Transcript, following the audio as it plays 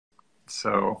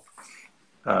So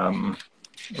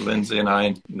Lindsey and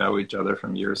I know each other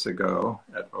from years ago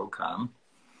at OCOM.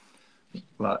 A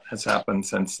lot has happened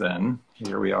since then.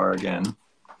 Here we are again.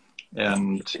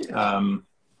 And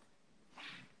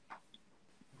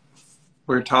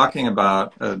we're talking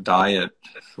about a diet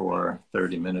for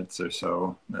 30 minutes or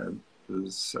so. I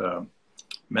was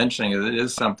mentioning it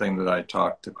is something that I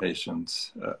talk to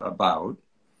patients about.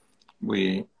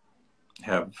 We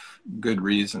have good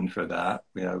reason for that.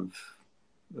 We have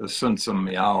Sun Sum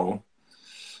Miao,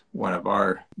 one of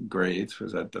our grades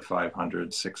was at the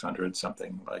 500, 600,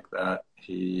 something like that.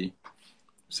 He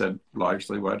said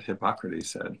largely what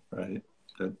Hippocrates said, right?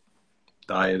 That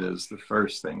diet is the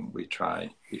first thing we try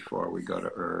before we go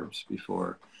to herbs,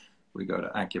 before we go to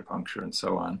acupuncture and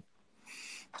so on.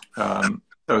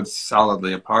 So it's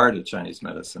solidly a part of Chinese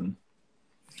medicine.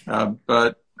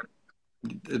 But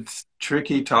it's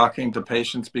tricky talking to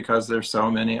patients because there's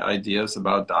so many ideas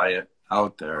about diet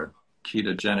out there.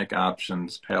 Ketogenic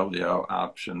options, paleo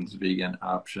options, vegan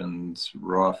options,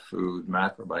 raw food,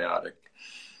 macrobiotic,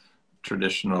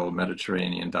 traditional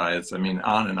Mediterranean diets. I mean,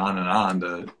 on and on and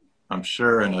on. I'm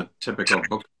sure in a typical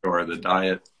bookstore, the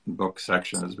diet book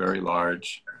section is very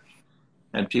large,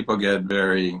 and people get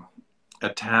very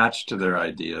attached to their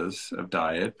ideas of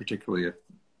diet, particularly if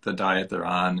the diet they're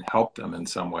on helped them in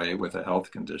some way with a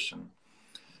health condition.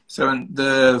 So in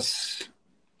this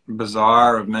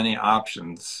bazaar of many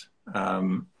options,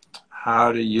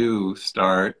 how do you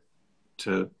start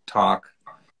to talk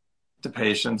to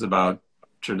patients about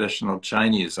traditional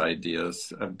Chinese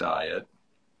ideas of diet?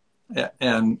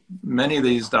 And many of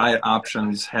these diet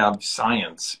options have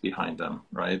science behind them,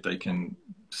 right? They can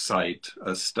cite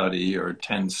a study or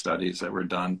 10 studies that were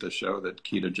done to show that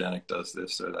ketogenic does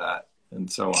this or that, and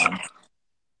so on.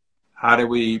 How do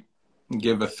we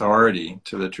give authority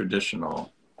to the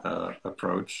traditional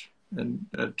approach? And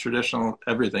traditional,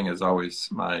 everything is always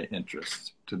my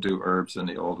interest, to do herbs in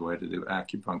the old way, to do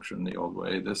acupuncture in the old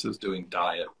way. This is doing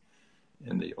diet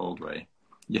in the old way.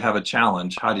 You have a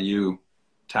challenge. How do you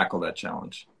tackle that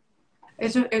challenge? I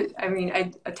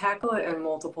tackle it in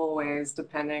multiple ways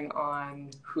depending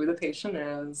on who the patient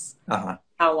is,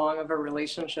 how long of a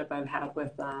relationship I've had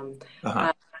with them.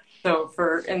 So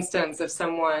for instance, if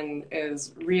someone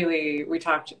is really, we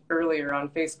talked earlier on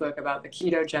Facebook about the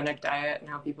ketogenic diet and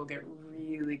how people get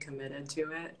really committed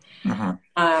to it.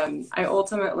 I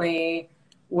ultimately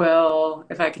will,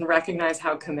 if I can recognize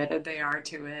how committed they are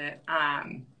to it,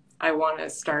 I want to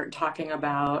start talking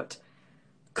about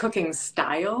cooking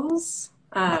styles,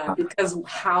 because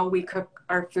how we cook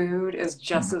our food is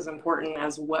just as important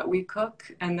as what we cook.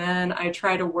 And then I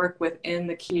try to work within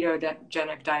the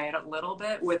ketogenic diet a little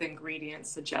bit with ingredient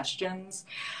suggestions.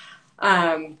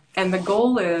 And the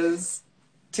goal is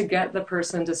to get the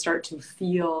person to start to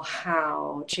feel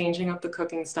how changing up the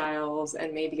cooking styles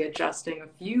and maybe adjusting a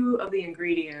few of the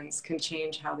ingredients can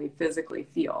change how they physically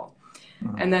feel.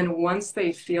 And then once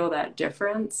they feel that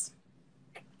difference,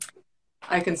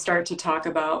 I can start to talk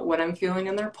about what I'm feeling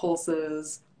in their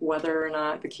pulses, whether or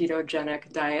not the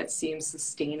ketogenic diet seems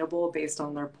sustainable based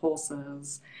on their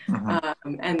pulses.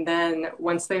 And then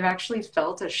once they've actually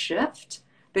felt a shift,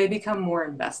 they become more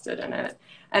invested in it.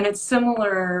 And it's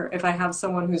similar if I have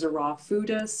someone who's a raw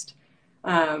foodist.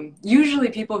 Usually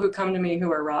people who come to me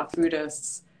who are raw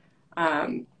foodists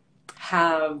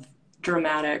have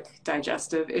dramatic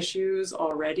digestive issues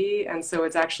already, and so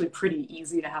it's actually pretty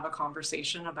easy to have a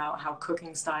conversation about how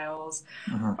cooking styles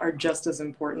are just as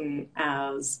important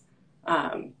as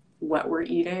what we're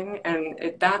eating,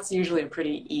 and that's usually a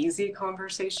pretty easy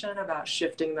conversation about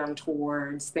shifting them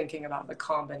towards thinking about the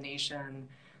combination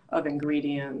of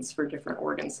ingredients for different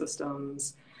organ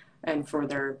systems and for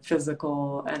their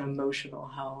physical and emotional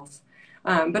health.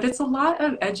 But it's a lot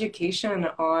of education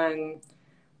on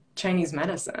Chinese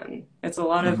medicine. It's a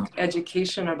lot of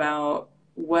education about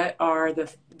what are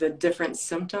the different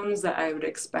symptoms that I would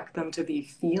expect them to be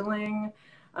feeling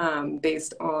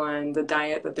based on the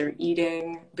diet that they're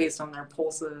eating, based on their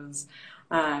pulses.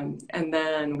 And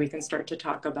then we can start to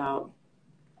talk about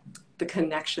the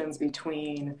connections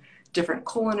between different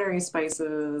culinary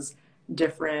spices,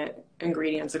 different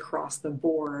ingredients across the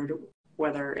board,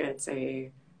 whether it's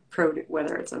a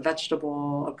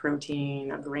vegetable, a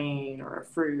protein, a grain, or a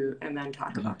fruit, and then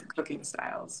talk about the cooking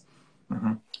styles.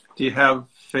 Do you have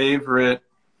favorite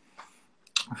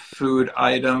food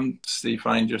items that you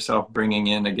find yourself bringing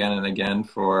in again and again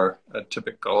for a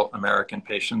typical American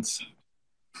patients?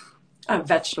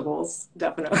 Vegetables,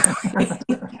 definitely.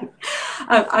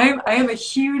 I am a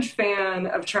huge fan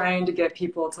of trying to get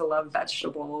people to love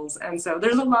vegetables. And so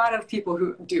there's a lot of people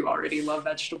who do already love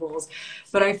vegetables,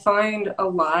 but I find a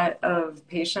lot of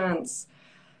patients,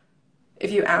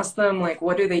 if you ask them, like,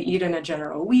 what do they eat in a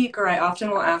general week? Or I often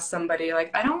will ask somebody,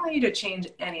 like, I don't want you to change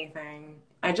anything.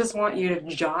 I just want you to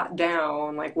jot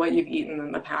down, like, what you've eaten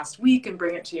in the past week and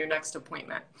bring it to your next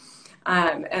appointment.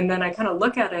 And then I kind of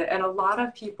look at it, and a lot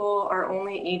of people are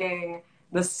only eating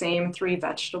the same 3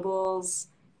 vegetables.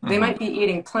 They might be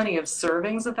eating plenty of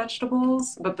servings of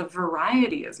vegetables, but the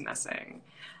variety is missing.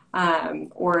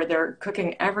 Or they're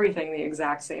cooking everything the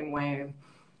exact same way.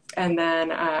 And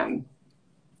then,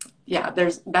 yeah,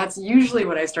 that's usually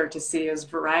what I start to see is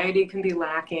variety can be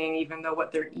lacking, even though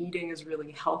what they're eating is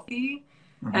really healthy.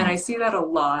 And I see that a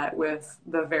lot with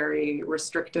the very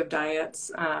restrictive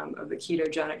diets, of the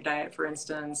ketogenic diet, for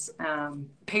instance.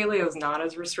 Paleo is not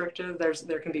as restrictive.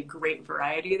 There can be great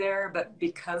variety there, but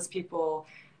because people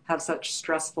have such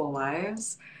stressful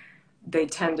lives, they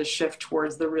tend to shift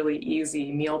towards the really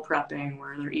easy meal prepping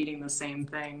where they're eating the same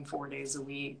thing 4 days a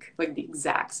week, like the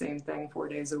exact same thing 4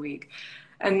 days a week.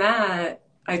 And that,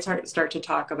 I start to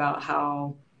talk about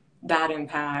how that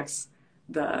impacts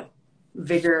the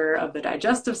vigor of the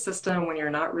digestive system when you're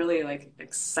not really like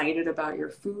excited about your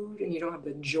food and you don't have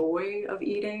the joy of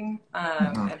eating,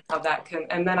 and how that can,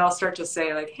 and then I'll start to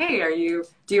say like, hey,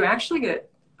 do you actually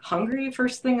get hungry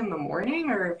first thing in the morning,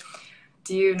 or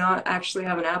do you not actually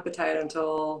have an appetite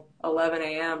until 11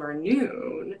 a.m. or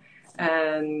noon?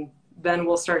 And then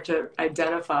we'll start to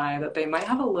identify that they might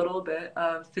have a little bit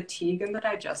of fatigue in the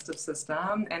digestive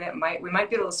system, and we might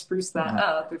be able to spruce that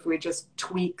up if we just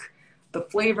tweak the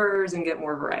flavors and get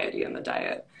more variety in the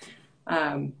diet.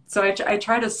 So I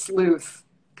try to sleuth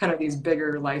kind of these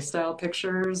bigger lifestyle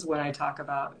pictures when I talk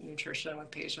about nutrition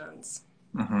with patients.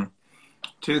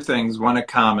 2 things, one a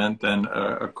comment and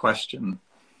a question.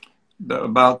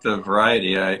 About the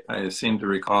variety, I seem to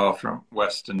recall from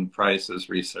Weston Price's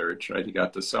research, right? He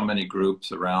got to so many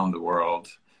groups around the world,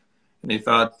 and he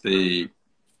thought the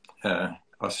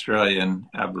Australian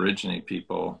Aborigine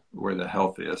people were the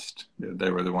healthiest.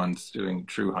 They were the ones doing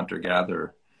true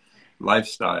hunter-gatherer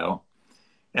lifestyle.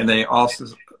 And they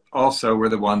also were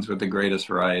the ones with the greatest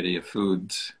variety of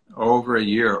foods. Over a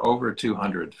year, over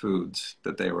 200 foods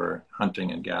that they were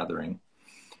hunting and gathering.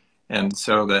 And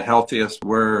so the healthiest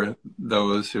were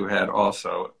those who had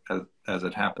also, as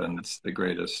it happens, the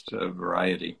greatest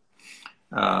variety.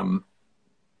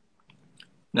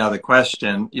 Now the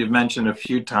question, you've mentioned a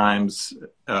few times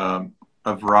a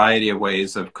variety of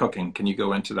ways of cooking. Can you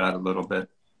go into that a little bit?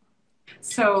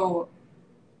 So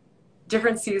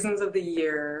different seasons of the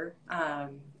year,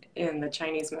 in the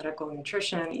Chinese medical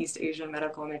nutrition, East Asian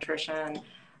medical nutrition,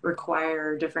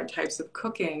 require different types of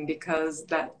cooking because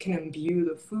that can imbue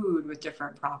the food with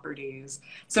different properties.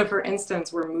 So for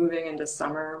instance, we're moving into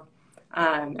summer,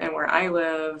 and where I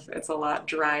live, it's a lot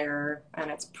drier, and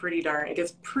it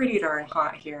gets pretty darn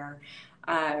hot here.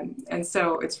 And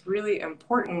so it's really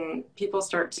important, people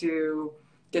start to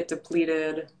get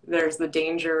depleted. There's the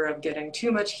danger of getting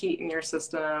too much heat in your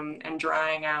system and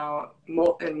drying out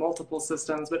in multiple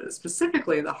systems, but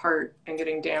specifically the heart, and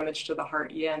getting damage to the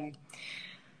heart yin.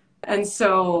 And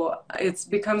so it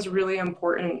becomes really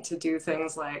important to do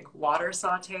things like water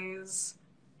sautés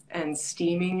and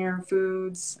steaming your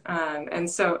foods. And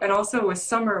also with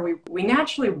summer, we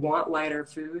naturally want lighter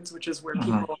foods, which is where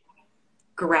people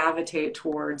gravitate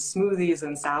towards smoothies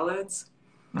and salads.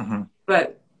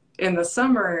 But in the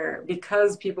summer,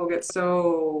 because people get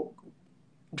so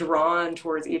drawn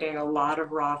towards eating a lot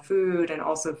of raw food and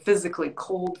also physically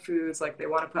cold foods, like they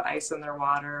want to put ice in their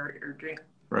water or drink,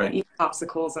 eat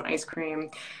popsicles and ice cream,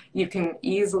 you can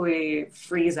easily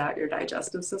freeze out your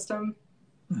digestive system.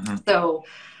 So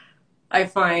I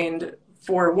find,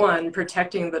 for one,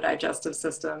 protecting the digestive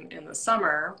system in the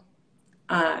summer,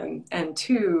 and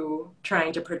 2,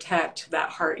 trying to protect that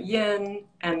heart yin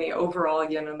and the overall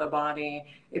yin in the body,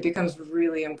 it becomes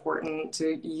really important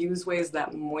to use ways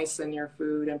that moisten your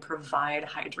food and provide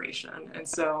hydration. And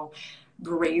so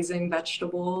braising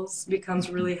vegetables becomes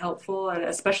really helpful, and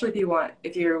especially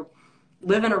if you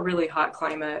live in a really hot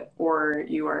climate or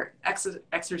you are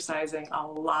exercising a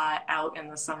lot out in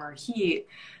the summer heat,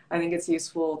 I think it's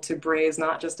useful to braise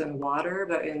not just in water,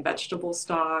 but in vegetable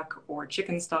stock or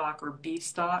chicken stock or beef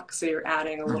stock. So you're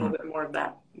adding a little bit more of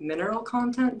that mineral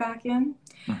content back in.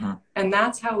 And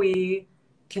that's how we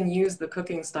can use the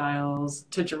cooking styles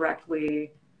to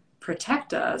directly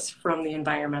protect us from the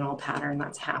environmental pattern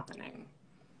that's happening.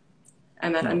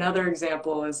 And then another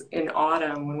example is in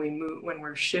autumn, when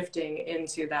we're shifting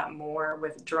into that more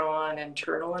withdrawn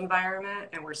internal environment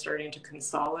and we're starting to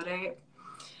consolidate.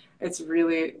 it's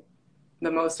really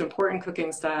the most important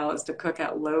cooking style is to cook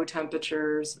at low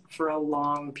temperatures for a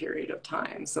long period of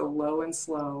time. So low and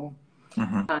slow.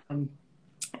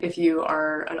 If you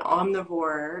are an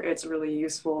omnivore, it's really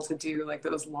useful to do like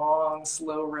those long,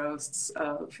 slow roasts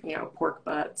of, you know, pork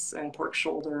butts and pork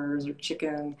shoulders or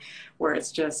chicken, where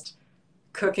it's just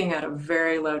cooking at a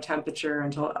very low temperature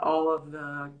until all of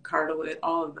the cartilage,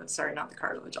 all of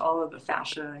the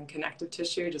fascia and connective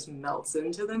tissue just melts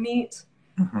into the meat.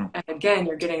 And again,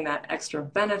 you're getting that extra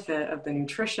benefit of the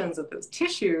nutritions of those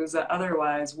tissues that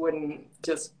otherwise wouldn't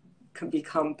just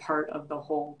become part of the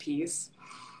whole piece.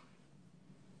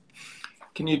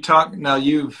 Can you talk now?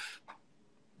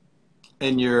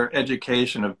 In your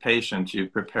education of patients,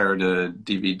 you've prepared a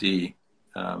DVD.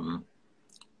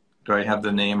 Do I have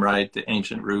the name right? The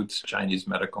Ancient Roots Chinese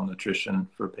Medical Nutrition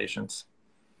for Patients.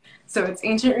 So it's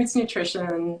Ancient Roots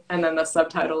Nutrition, and then the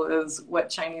subtitle is What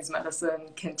Chinese Medicine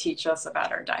Can Teach Us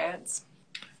About Our Diets.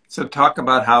 So talk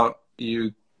about how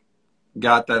you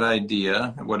got that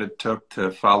idea, what it took to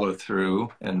follow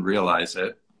through and realize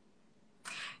it.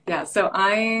 Yeah, so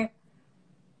I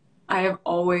have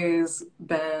always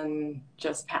been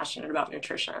just passionate about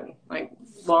nutrition. Like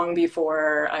long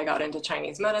before I got into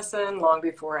Chinese medicine, long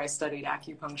before I studied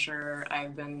acupuncture,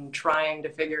 I've been trying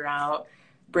to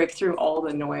break through all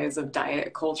the noise of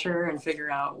diet culture and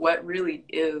figure out what really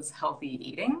is healthy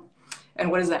eating and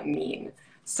what does that mean.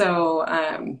 So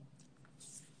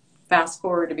fast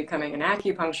forward to becoming an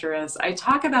acupuncturist, I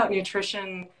talk about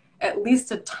nutrition at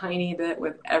least a tiny bit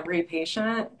with every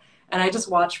patient. And I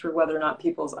just watch for whether or not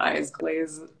people's eyes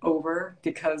glaze over,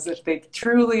 because if they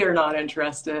truly are not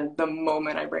interested, the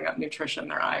moment I bring up nutrition,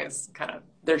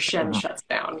 their shin shuts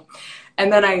down.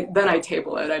 And then I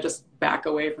table it. I just back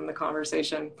away from the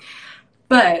conversation.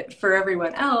 But for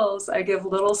everyone else, I give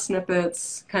little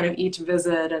snippets kind of each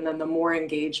visit. And then the more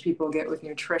engaged people get with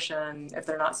nutrition, if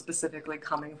they're not specifically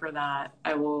coming for that,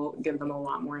 I will give them a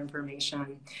lot more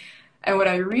information. And what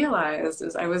I realized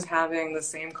is I was having the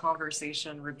same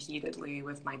conversation repeatedly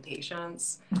with my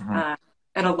patients.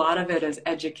 And a lot of it is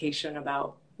education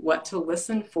about what to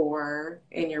listen for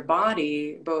in your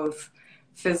body, both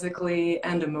physically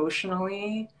and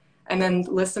emotionally, and then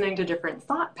listening to different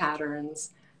thought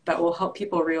patterns that will help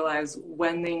people realize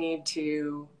when they need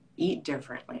to eat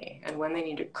differently and when they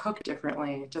need to cook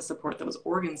differently to support those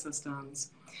organ systems.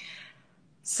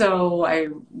 So I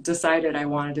decided I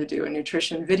wanted to do a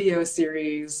nutrition video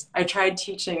series. I tried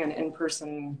teaching an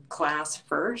in-person class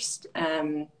first,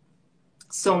 and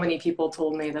so many people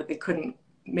told me that they couldn't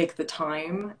make the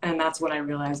time. And that's when I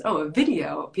realized, a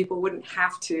video, people wouldn't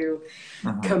have to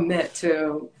commit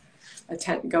to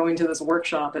going to this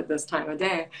workshop at this time of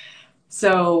day.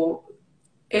 So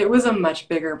it was a much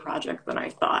bigger project than I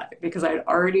thought, because I'd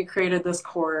already created this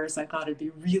course. I thought it'd be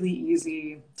really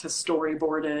easy to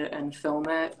storyboard it and film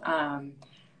it. And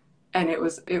it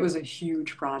was a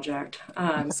huge project.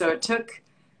 So it took,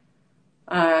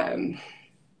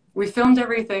 we filmed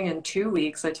everything in 2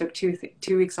 weeks. I took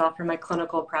two weeks off from my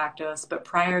clinical practice, but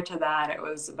prior to that, it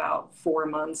was about 4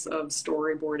 months of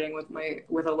storyboarding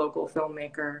with a local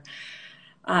filmmaker.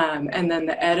 And then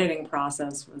the editing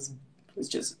process was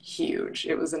just huge.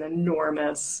 It was an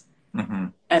enormous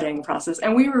editing process.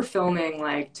 And we were filming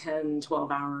like 10,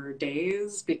 12-hour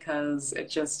days because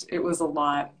it was a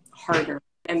lot harder.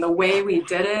 And the way we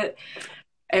did it,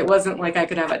 it wasn't like I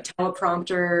could have a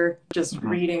teleprompter just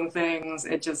reading things.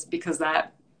 Because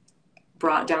that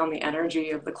brought down the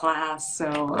energy of the class.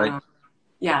 So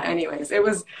yeah, anyways, it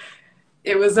was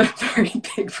a very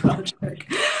big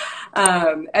project.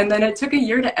 And then it took a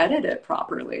year to edit it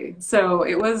properly. So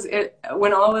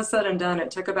when all was said and done,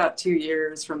 it took about 2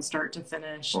 years from start to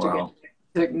finish to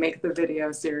make the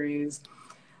video series.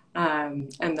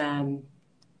 And then,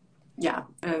 yeah.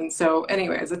 And so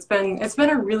anyways, it's been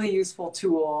a really useful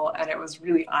tool, and it was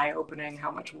really eye-opening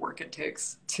how much work it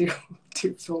takes to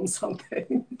film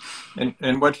something.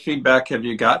 And what feedback have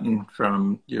you gotten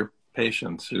from your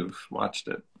patients who've watched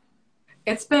it?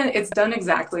 It's done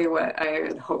exactly what I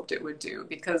had hoped it would do,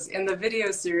 because in the video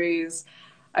series,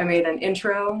 I made an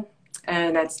intro,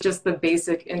 and that's just the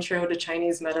basic intro to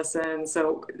Chinese medicine.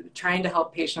 So trying to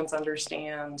help patients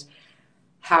understand,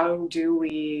 how do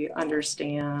we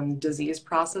understand disease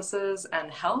processes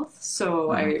and health?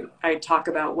 So I talk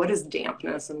about what is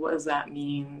dampness and what does that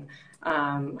mean?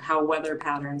 How weather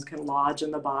patterns can lodge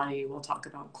in the body. We'll talk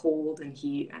about cold and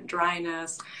heat and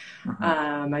dryness.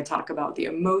 I talk about the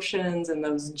emotions and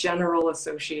those general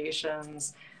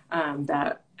associations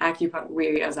that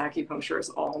we as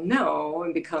acupuncturists all know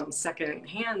and become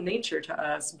second-hand nature to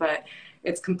us, but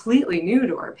it's completely new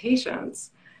to our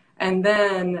patients. And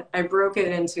then I broke it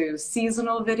into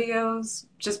seasonal videos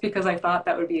just because I thought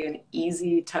that would be an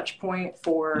easy touch point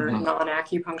for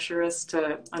non-acupuncturists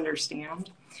to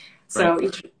understand. So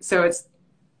so it's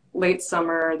late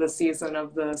summer, the season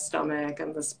of the stomach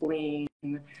and the spleen,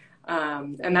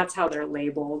 and that's how they're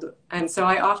labeled. And so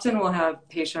I often will have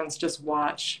patients just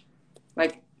watch,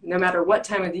 like, no matter what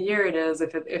time of the year it is,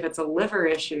 if it's a liver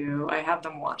issue, I have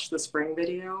them watch the spring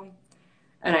video,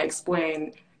 and I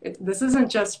explain, this isn't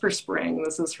just for spring,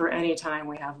 this is for any time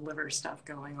we have liver stuff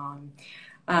going on.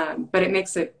 But it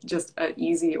makes it just an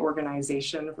easy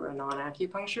organization for a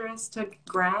non-acupuncturist to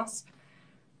grasp.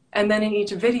 And then in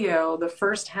each video, the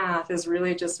first half is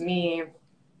really just me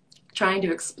trying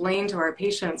to explain to our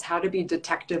patients how to be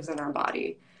detectives in our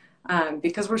body.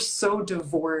 Because we're so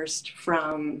divorced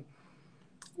from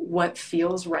what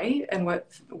feels right and what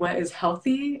is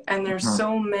healthy. And there's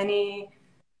so many,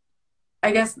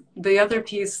 I guess the other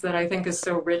piece that I think is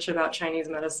so rich about Chinese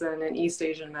medicine and East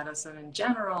Asian medicine in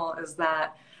general is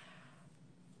that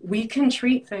we can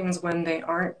treat things when they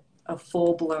aren't a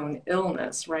full-blown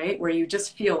illness, right? Where you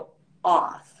just feel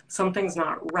off, something's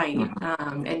not right,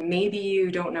 and maybe you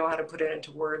don't know how to put it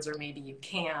into words, or maybe you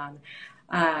can.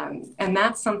 And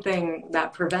that's something,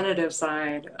 that preventative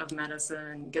side of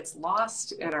medicine gets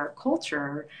lost in our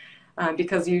culture,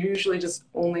 because you usually just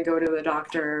only go to the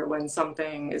doctor when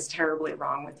something is terribly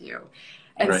wrong with you.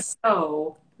 And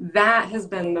so that has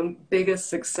been the biggest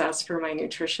success for my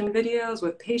nutrition videos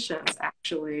with patients,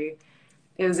 actually,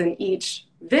 is in each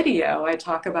video I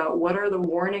talk about what are the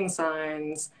warning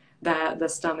signs that the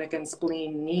stomach and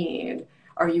spleen need.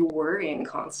 Are you worrying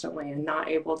constantly and not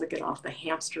able to get off the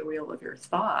hamster wheel of your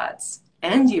thoughts,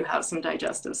 and you have some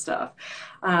digestive stuff?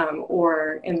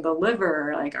 Or in the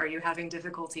liver, like, are you having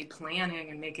difficulty planning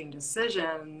and making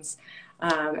decisions?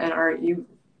 And are you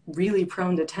really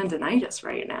prone to tendinitis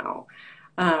right now?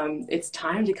 It's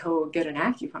time to go get an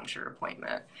acupuncture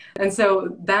appointment. And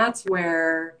so that's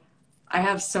where I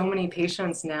have so many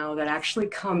patients now that actually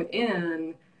come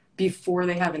in before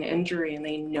they have an injury and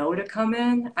they know to come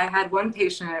in. I had one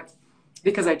patient,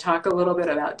 because I talk a little bit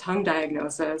about tongue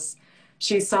diagnosis,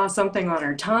 she saw something on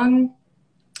her tongue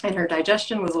and her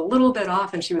digestion was a little bit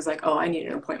off, and she was like, oh, I need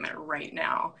an appointment right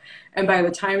now. And by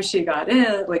the time she got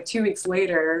in, like 2 weeks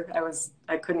later,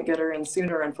 I couldn't get her in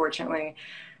sooner, unfortunately,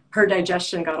 her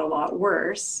digestion got a lot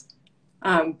worse.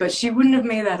 But she wouldn't have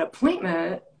made that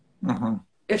appointment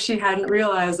if she hadn't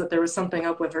realized that there was something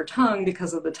up with her tongue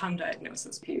because of the tongue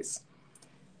diagnosis piece.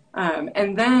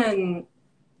 And then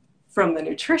from the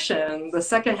nutrition, the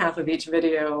second half of each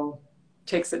video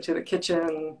takes it to the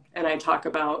kitchen, and I talk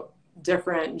about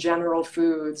different general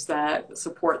foods that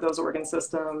support those organ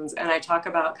systems. And I talk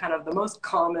about kind of the most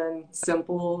common,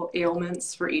 simple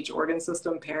ailments for each organ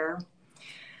system pair,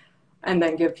 and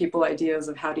then give people ideas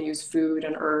of how to use food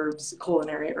and herbs,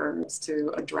 culinary herbs,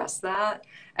 to address that.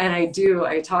 And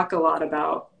I talk a lot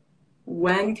about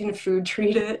when can food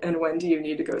treat it and when do you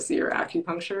need to go see your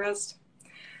acupuncturist.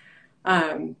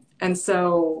 And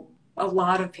so a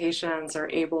lot of patients are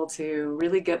able to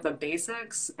really get the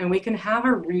basics, and we can have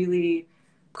a really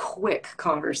quick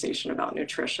conversation about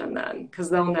nutrition then, because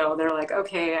they'll know, they're like,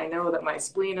 okay, I know that my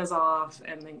spleen is off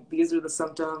and these are the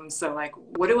symptoms, so like,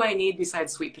 what do I need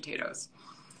besides sweet potatoes?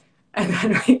 And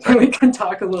then we can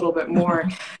talk a little bit more.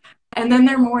 And then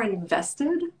they're more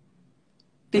invested,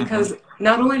 because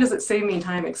not only does it save me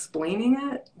time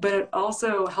explaining it, but it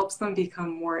also helps them become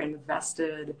more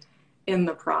invested in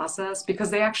the process, because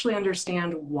they actually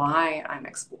understand why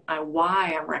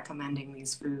I'm recommending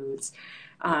these foods,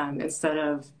 instead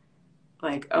of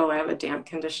like, oh, I have a damp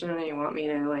condition and you want me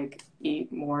to like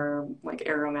eat more like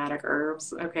aromatic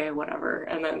herbs, okay, whatever.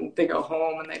 And then they go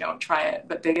home and they don't try it,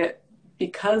 but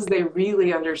because they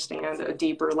really understand a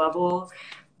deeper level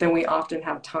than we often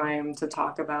have time to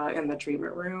talk about in the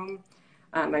treatment room.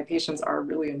 My patients are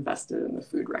really invested in the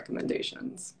food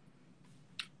recommendations.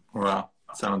 Wow.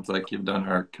 Sounds like you've done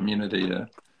our community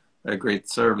a great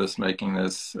service making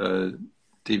this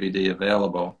DVD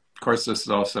available. Of course, this is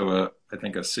also I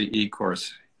think a CE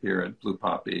course here at Blue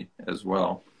Poppy as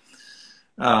well.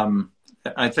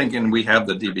 I think, and we have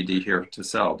the DVD here to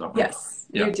sell, don't we? Yes,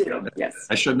 yeah. You do. Yes.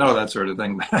 I should know that sort of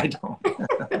thing, but I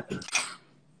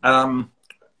don't.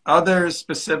 Other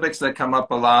specifics that come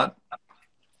up a lot,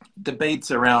 debates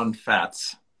around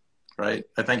fats, right?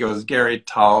 I think it was Gary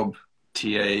Taub,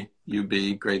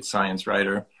 TAUB, great science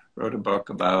writer, wrote a book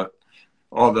about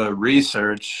all the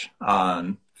research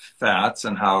on fats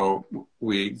and how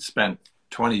we spent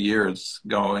 20 years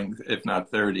going, if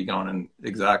not 30, going in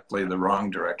exactly the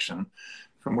wrong direction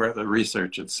from where the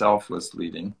research itself was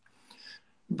leading.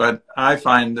 But I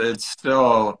find it's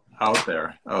still out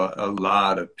there. A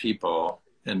lot of people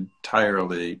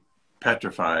entirely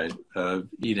petrified of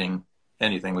eating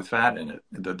anything with fat in it,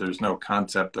 that there's no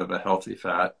concept of a healthy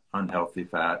fat, unhealthy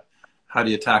fat. How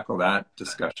do you tackle that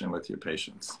discussion with your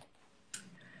patients?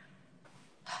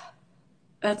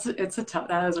 That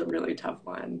is a really tough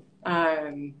one.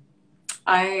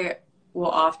 I will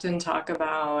often talk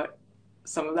about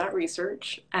some of that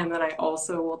research, and then I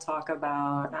also will talk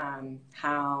about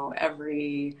how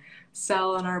every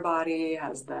cell in our body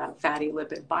has that fatty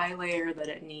lipid bilayer that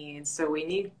it needs. So we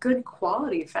need good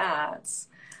quality fats.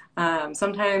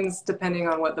 Sometimes, depending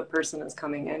on what the person is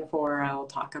coming in for, I'll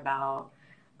talk about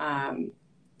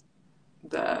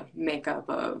the makeup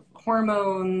of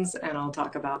hormones, and I'll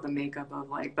talk about the makeup of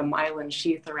like the myelin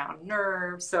sheath around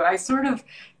nerves. So I sort of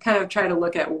kind of try to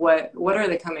look at what are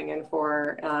they coming in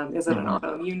for? Is it an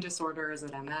autoimmune disorder? Is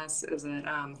it MS? Is it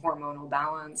hormonal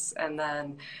balance? And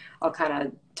then I'll kind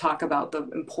of talk about the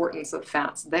importance of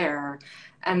fats there.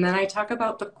 And then I talk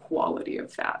about the quality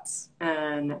of fats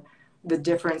and the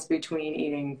difference between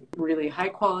eating really high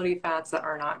quality fats that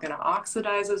are not going to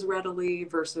oxidize as readily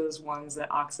versus ones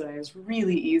that oxidize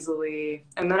really easily.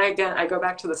 And then again, I go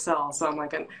back to the cell. So I'm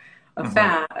like,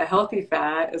 a healthy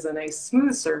fat is a nice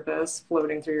smooth surface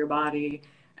floating through your body.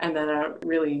 And then a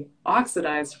really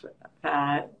oxidized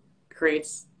fat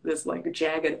creates this like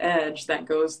jagged edge that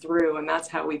goes through. And that's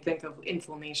how we think of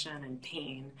inflammation and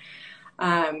pain.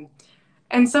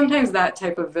 And sometimes that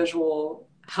type of visual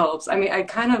helps. I mean,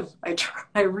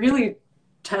 I really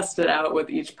test it out with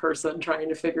each person, trying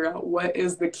to figure out what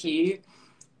is the key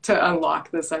to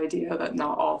unlock this idea that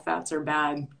not all fats are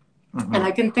bad. And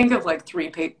I can think of like 3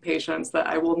 patients that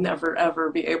I will never, ever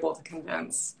be able to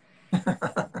convince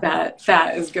that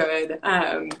fat is good.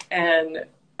 And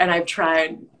I've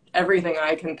tried everything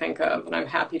I can think of, and I'm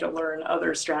happy to learn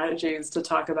other strategies to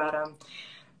talk about them.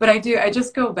 But I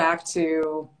just go back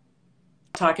to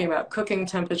talking about cooking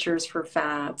temperatures for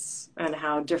fats and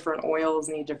how different oils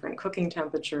need different cooking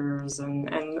temperatures,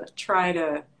 and try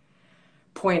to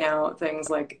point out things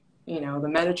like, you know, the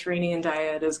Mediterranean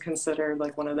diet is considered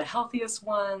like one of the healthiest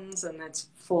ones, and it's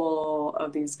full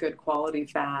of these good quality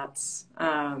fats.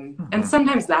 And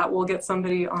sometimes that will get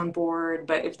somebody on board,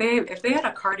 but if they had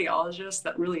a cardiologist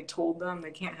that really told them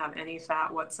they can't have any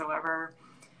fat whatsoever,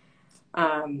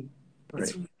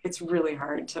 it's really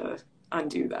hard to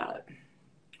undo that.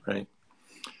 Right.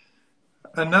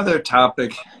 Another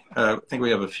topic, I think we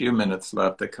have a few minutes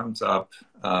left, that comes up,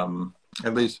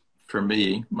 at least for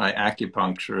me. My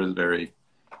acupuncture is very,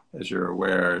 as you're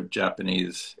aware,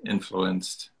 Japanese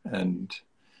influenced, and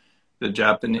the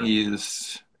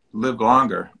Japanese live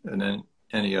longer than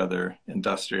any other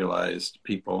industrialized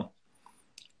people.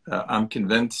 I'm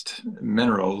convinced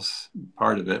minerals,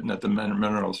 part of it, and that the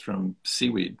minerals from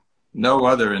seaweed. No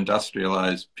other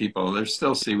industrialized people, there's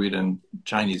still seaweed in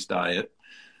Chinese diet,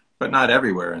 but not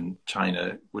everywhere in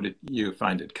China would you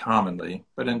find it commonly.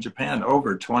 But in Japan,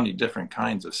 over 20 different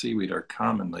kinds of seaweed are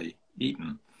commonly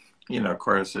eaten. You know, of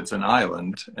course, it's an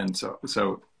island, and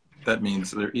so that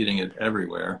means they're eating it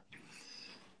everywhere.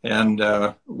 And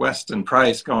Weston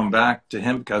Price, going back to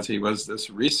him because he was this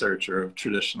researcher of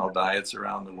traditional diets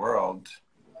around the world,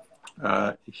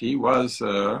 he was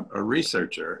a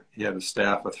researcher. He had a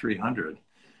staff of 300,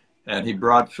 and he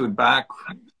brought food back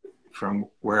from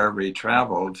wherever he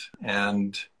traveled.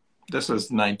 And this was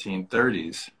the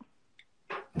 1930s.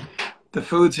 The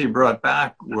foods he brought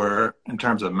back were, in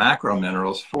terms of macro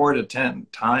minerals, 4 to 10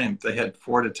 times. They had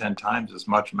 4 to 10 times as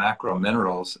much macro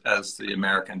minerals as the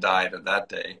American diet of that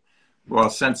day. Well,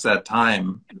 since that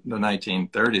time, the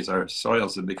 1930s, our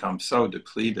soils have become so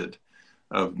depleted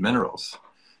of minerals.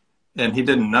 And he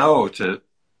didn't know to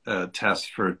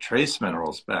test for trace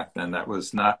minerals back then. That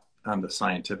was not on the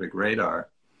scientific radar.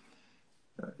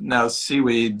 Now,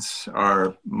 seaweeds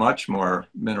are much more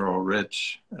mineral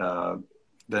rich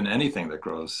than anything that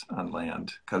grows on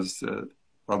land, because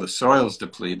while the soil is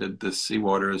depleted, the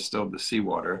seawater is still the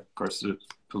seawater. Of course, there's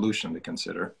pollution to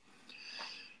consider.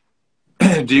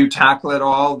 Do you tackle at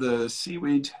all the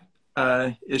seaweed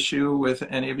issue with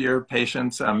any of your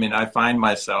patients? I mean, I find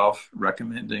myself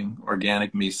recommending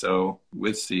organic miso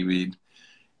with seaweed,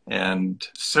 and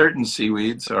certain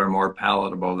seaweeds are more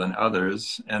palatable than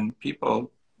others, and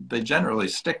people, they generally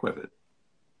stick with it.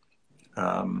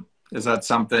 Is that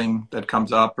something that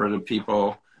comes up, or do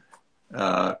people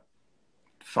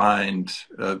find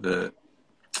the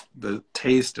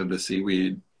taste of the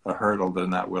seaweed a hurdle they're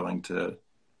not willing to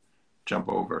jump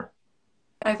over?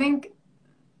 I think,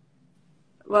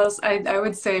 well, I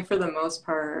would say for the most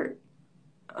part,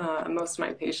 most of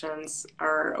my patients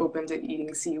are open to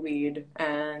eating seaweed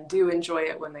and do enjoy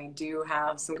it when they do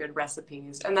have some good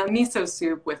recipes. And that miso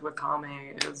soup with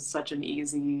wakame is such an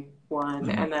easy one.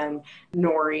 Mm-hmm. And then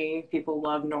nori, people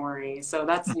love nori. So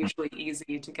that's usually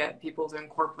easy to get people to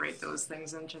incorporate those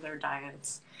things into their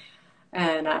diets.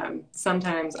 And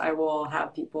sometimes I will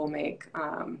have people make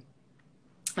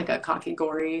like a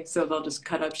kakigori, so they'll just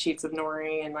cut up sheets of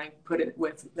nori and like put it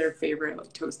with their favorite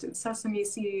like toasted sesame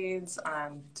seeds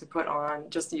to put on,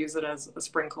 just to use it as a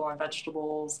sprinkle on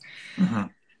vegetables.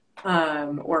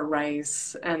 Or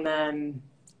rice. And then,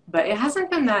 but it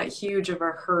hasn't been that huge of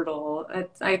a hurdle.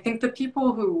 I think the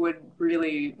people who would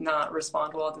really not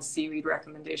respond well to seaweed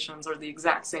recommendations are the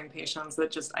exact same patients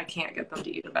that just, I can't get them to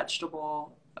eat a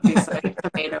vegetable besides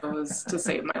tomatoes to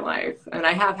save my life. And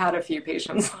I have had a few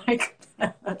patients like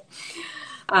that.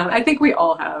 I think we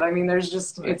all have. I mean, there's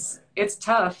just, it's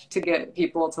tough to get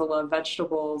people to love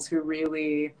vegetables who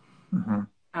really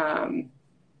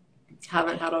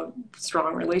haven't had a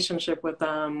strong relationship with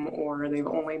them, or they've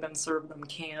only been served them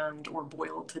canned or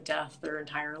boiled to death their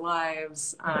entire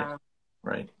lives.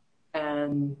 Right.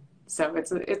 And so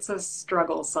it's a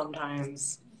struggle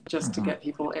sometimes just to get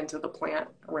people into the plant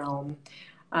realm.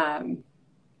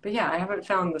 But yeah, I haven't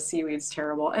found the seaweeds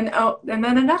terrible. And and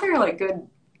then another like good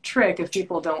trick, if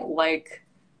people don't like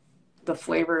the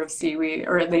flavor of seaweed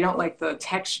or they don't like the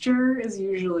texture, is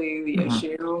usually the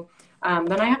issue.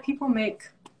 Then I have people make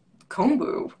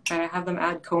kombu. I have them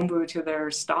add kombu to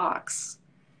their stocks.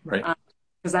 Right.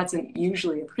 Because that's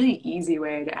usually a pretty easy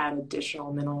way to add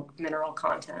additional mineral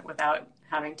content without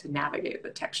having to navigate the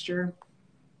texture.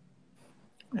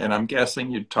 And I'm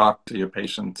guessing you talk to your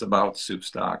patients about soup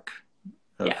stock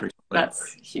frequently.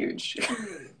 That's huge.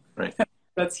 Right.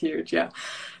 That's huge, yeah.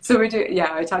 So we do,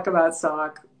 I talk about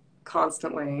stock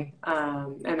constantly,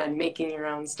 and then making your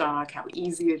own stock, how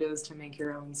easy it is to make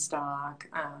your own stock,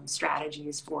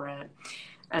 strategies for it.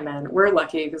 And then we're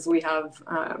lucky because we have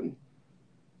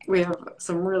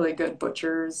some really good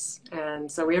butchers, and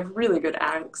so we have really good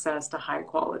access to high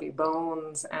quality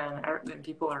bones, and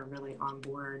people are really on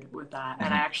board with that.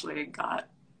 And I actually got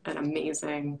an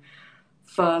amazing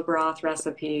pho broth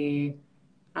recipe,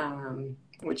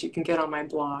 which you can get on my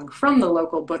blog, from the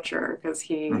local butcher, because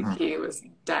he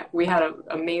we had an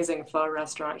amazing pho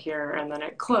restaurant here, and then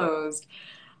it closed,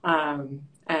 and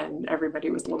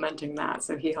everybody was lamenting that,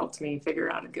 so he helped me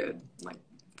figure out a good like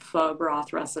pho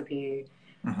broth recipe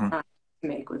to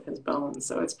make with his bones.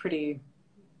 So it's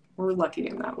we're lucky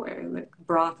in that way. Like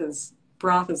broth is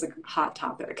a hot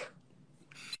topic.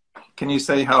 Can you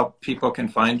say how people can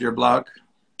find your blog?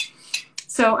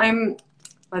 So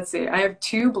let's see, I have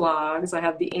two blogs. I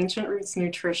have the Ancient Roots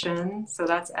Nutrition, so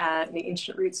that's at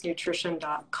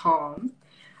theancientrootsnutrition.com.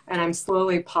 And I'm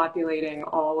slowly populating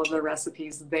all of the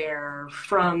recipes there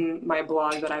from my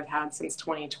blog that I've had since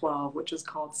 2012, which is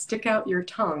called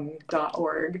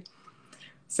stickoutyourtongue.org.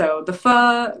 So the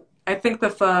pho, I think the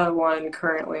pho one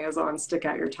currently is on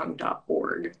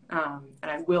stickoutyourtongue.org. And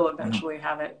I will eventually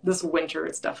have it. This winter,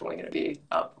 it's definitely going to be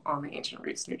up on the Ancient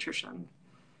Roots Nutrition.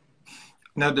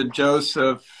 Now, did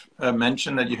Joseph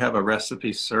mention that you have a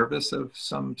recipe service of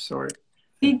some sort?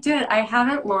 He did. I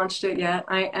haven't launched it yet.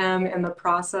 I am in the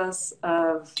process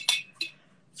of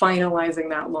finalizing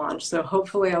that launch. So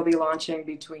hopefully I'll be launching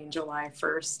between July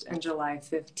 1st and July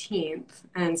 15th.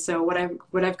 And so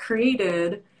what I've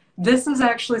created, this is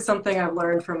actually something I've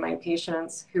learned from my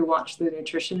patients who watch the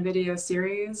nutrition video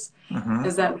series,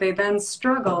 is that they then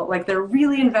struggle, like they're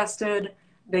really invested,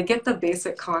 they get the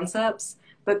basic concepts,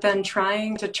 but then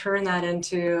trying to turn that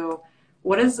into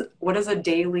what does a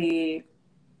daily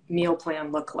meal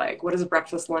plan look like? What does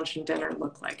breakfast, lunch, and dinner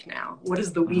look like now? What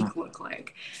does the week look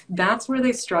like? That's where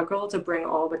they struggle to bring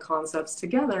all the concepts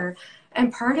together.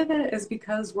 And part of it is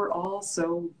because we're all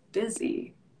so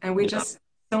busy, and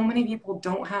so many people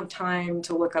don't have time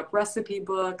to look up recipe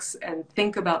books and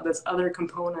think about this other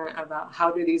component about how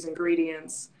do these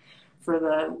ingredients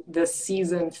for this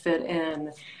season fit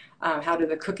in. How do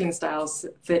the cooking styles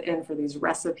fit in for these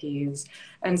recipes?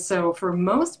 And so for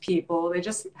most people, they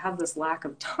just have this lack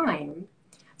of time.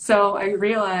 So I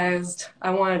realized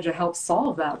I wanted to help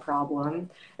solve that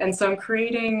problem. And so I'm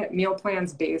creating meal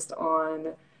plans based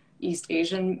on East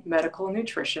Asian medical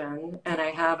nutrition. And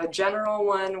I have a general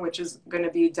one, which is going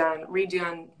to be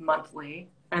redone monthly.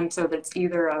 And so that's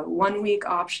either a 1-week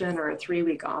option or a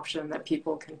 3-week option that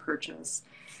people can purchase.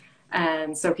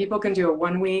 And so people can do a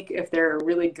 1 week if they're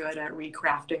really good at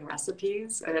recrafting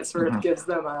recipes, and it sort of gives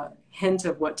them a hint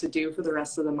of what to do for the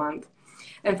rest of the month.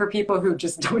 And for people who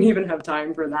just don't even have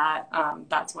time for that,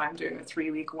 that's why I'm doing a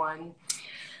 3-week one.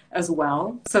 as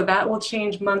well. So that will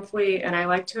change monthly, and I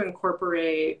like to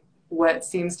incorporate what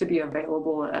seems to be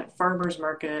available at farmers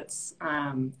markets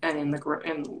and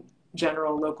in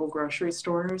general local grocery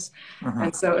stores.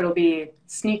 And so it'll be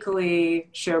sneakily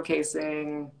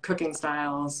showcasing cooking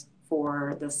styles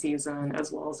for the season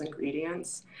as well as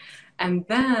ingredients. And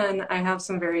then I have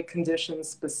some very condition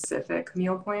specific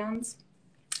meal plans.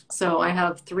 So I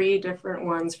have 3 different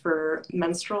ones for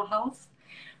menstrual health.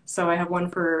 So I have one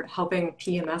for helping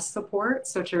PMS support.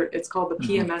 So it's called the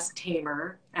PMS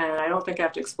Tamer. And I don't think I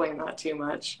have to explain that too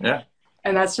much. Yeah.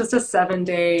 And that's just a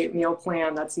 7-day meal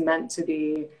plan that's meant to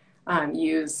be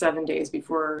used 7 days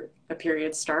before a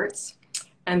period starts.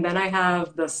 And then I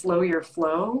have the Slow Your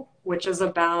Flow, which is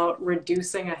about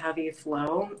reducing a heavy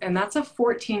flow. And that's a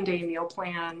 14-day meal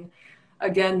plan,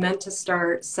 again, meant to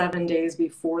start 7 days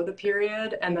before the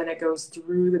period. And then it goes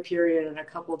through the period and a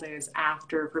couple days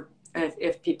after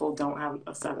if people don't have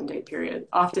a 7-day period.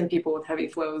 Often people with heavy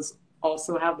flows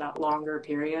also have that longer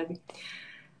period.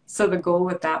 So the goal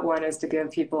with that one is to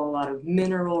give people a lot of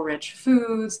mineral-rich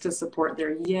foods to support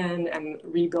their yin and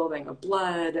rebuilding of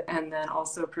blood, and then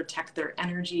also protect their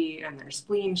energy and their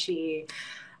spleen qi,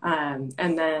 and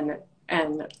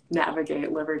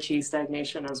navigate liver qi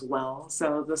stagnation as well.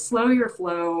 So the Slow Your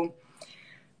Flow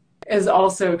is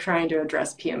also trying to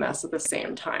address PMS at the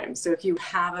same time. So if you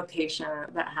have a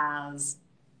patient that has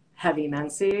heavy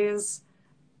menses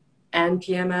and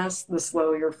PMS, the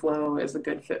Slow Your Flow is a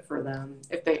good fit for them.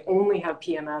 If they only have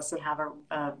PMS and have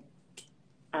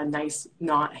a nice,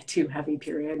 not too heavy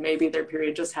period, maybe their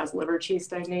period just has liver qi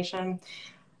stagnation,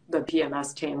 the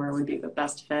PMS Tamer would be the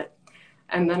best fit.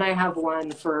 And then I have one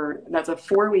that's a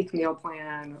 4-week meal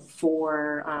plan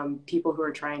for people who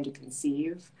are trying to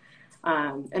conceive.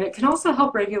 And it can also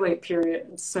help regulate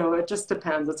periods. So it just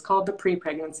depends. It's called the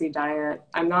pre-pregnancy diet.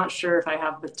 I'm not sure if I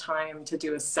have the time to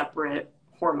do a separate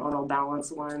hormonal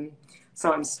balance one.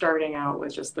 So I'm starting out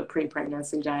with just the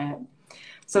pre-pregnancy diet.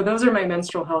 So those are my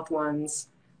menstrual health ones.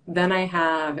 Then I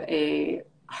have a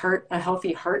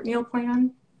healthy heart meal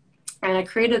plan. And I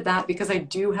created that because I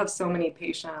do have so many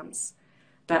patients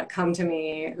that come to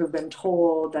me who've been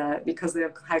told that because they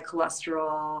have high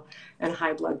cholesterol and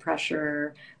high blood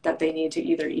pressure, that they need to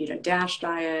either eat a DASH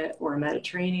diet or a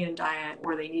Mediterranean diet,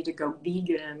 or they need to go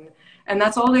vegan. And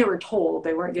that's all they were told.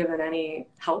 They weren't given any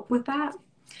help with that.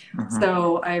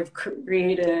 So I've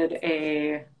created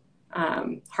a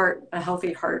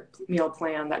healthy heart meal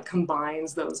plan that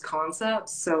combines those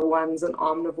concepts. So one's an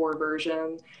omnivore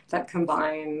version that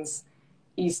combines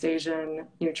East Asian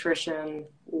nutrition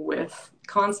with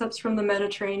concepts from the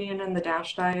Mediterranean and the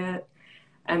DASH diet.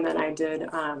 And then I did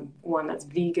one that's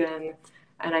vegan.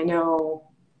 And I know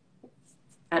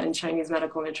in Chinese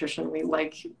medical nutrition, we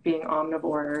like being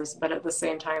omnivores, but at the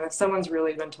same time, if someone's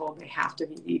really been told they have to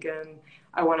be vegan,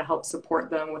 I want to help support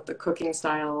them with the cooking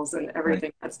styles and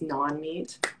everything that's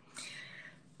non-meat.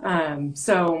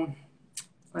 So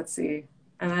let's see.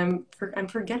 And I'm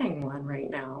forgetting one right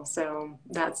now. So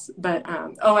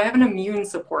I have an immune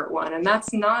support one, and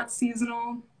that's not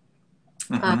seasonal.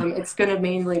 It's going to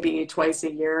mainly be twice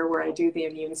a year where I do the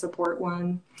immune support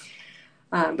one.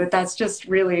 But that's just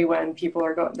really when people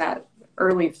are going that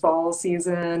early fall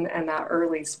season and that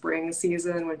early spring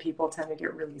season when people tend to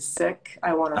get really sick.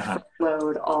 I want to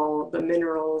load all the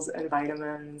minerals and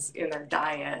vitamins in their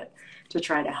diet to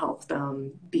try to help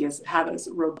them have as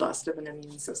robust of an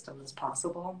immune system as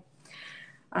possible.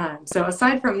 So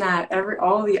aside from that,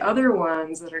 all the other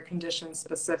ones that are condition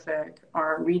specific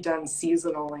are redone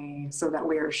seasonally so that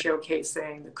we are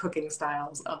showcasing the cooking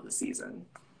styles of the season.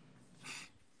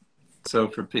 So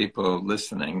for people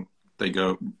listening,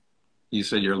 you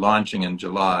said you're launching in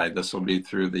July. This will be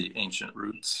through the Ancient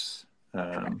Roots.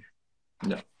 So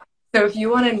if you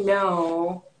want to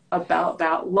know about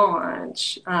that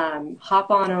launch, hop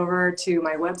on over to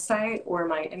my website or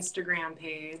my Instagram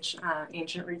page,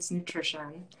 Ancient Roots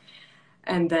Nutrition,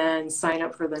 and then sign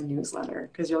up for the newsletter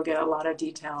because you'll get a lot of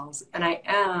details. And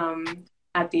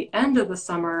at the end of the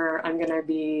summer, I'm going to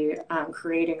be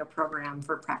creating a program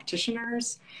for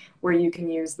practitioners where you can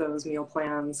use those meal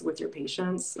plans with your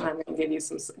patients. And I'm going to give you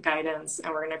some guidance,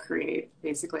 and we're going to create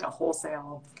basically a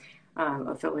wholesale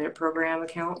affiliate program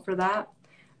account for that.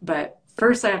 But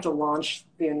first, I have to launch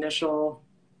the initial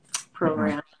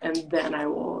program, and then I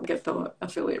will get the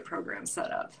affiliate program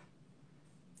set up.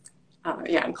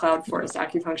 And Cloud Forest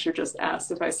Acupuncture just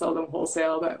asked if I sell them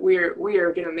wholesale, but we are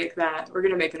going to make that. We're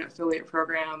going to make an affiliate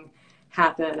program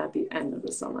happen at the end of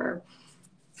the summer.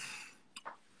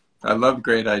 I love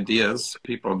great ideas,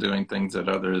 people doing things that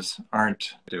others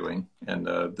aren't doing, and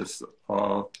this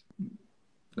all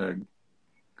great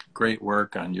great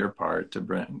work on your part to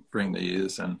bring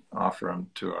these and offer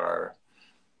them to our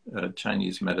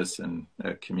Chinese medicine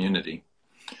community.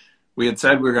 We had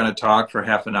said we were going to talk for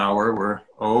half an hour. We're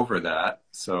over that.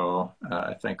 So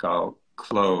I think I'll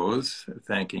close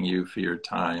thanking you for your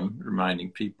time, reminding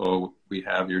people we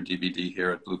have your DVD here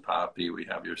at Blue Poppy. We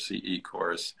have your CE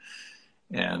course.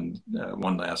 And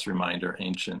one last reminder,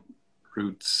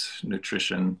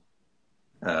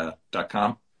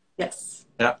 ancientrootsnutrition.com. Yes.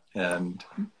 Yeah. And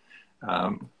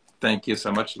thank you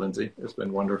so much, Lindsey. It's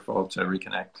been wonderful to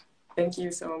reconnect. Thank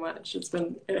you so much. It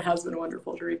has been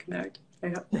wonderful to reconnect.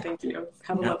 Thank you.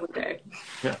 Have a lovely day.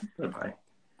 Yeah. Bye-bye.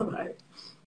 Bye-bye.